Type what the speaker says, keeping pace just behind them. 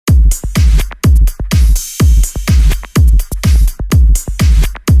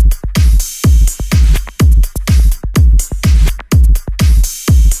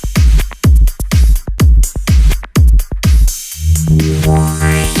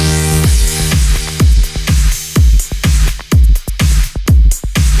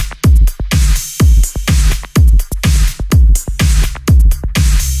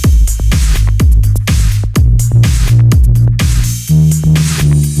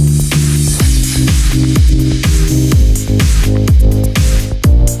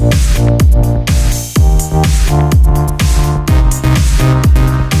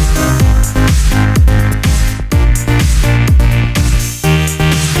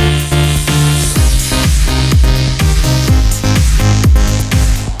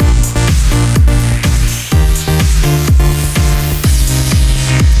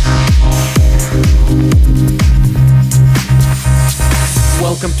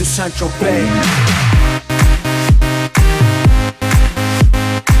to Tropez.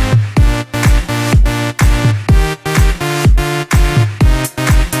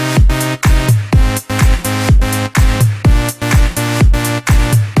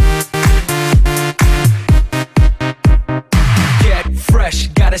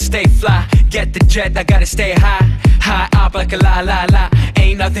 Gotta stay fly, get the jet, I gotta stay high. High up like a la.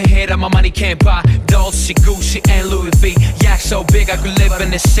 Ain't nothing here that my money can't buy. Dolce, Gucci, and Louis V. Yak so big I could live in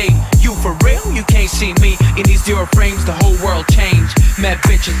the sea. You for real? You can't see me. In these zero frames, the whole world changed. Mad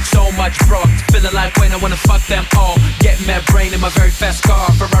bitches, so much broad. Feeling like when I wanna fuck them all. Get mad brain in my very fast car.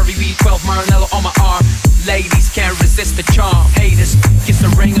 Ferrari V12, Maranello on my arm. Ladies can't resist the charm. Haters, kiss the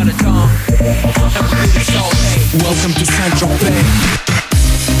ring on the dawn. And we do this all day. Welcome to Tropez.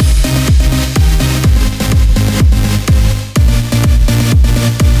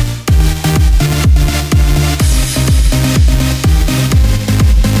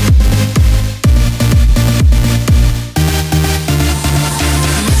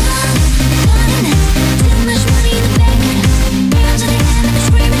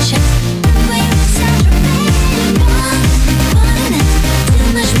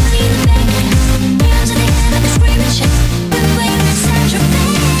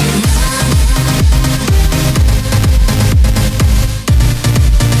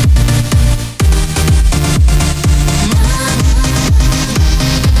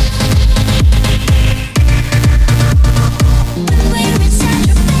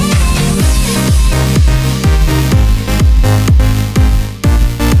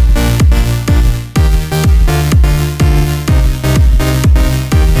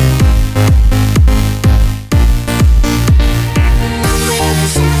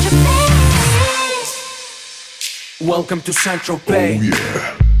 Welcome to Tropez. Oh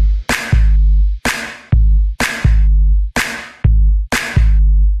yeah.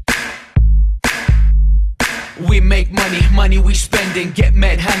 We make money we spending. Get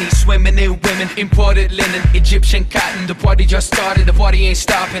mad honey, swimming in women. Imported linen, Egyptian cotton. The party just started, the party ain't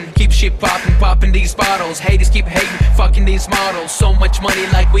stopping. Keep shit popping these bottles. Haters keep hating, fucking these models. So much money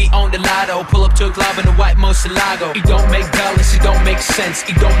like we own the lotto. Pull up to a club in a white Murcielago. It don't make dollars, it don't make sense.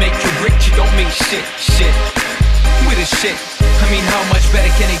 It don't make you rich, it don't mean shit. We the shit, I mean how much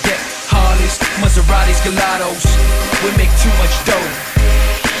better can it get? Harleys, Maseratis, Gelatos. We make too much dough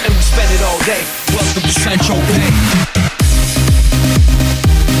and we spend it all day. Welcome to Tropez.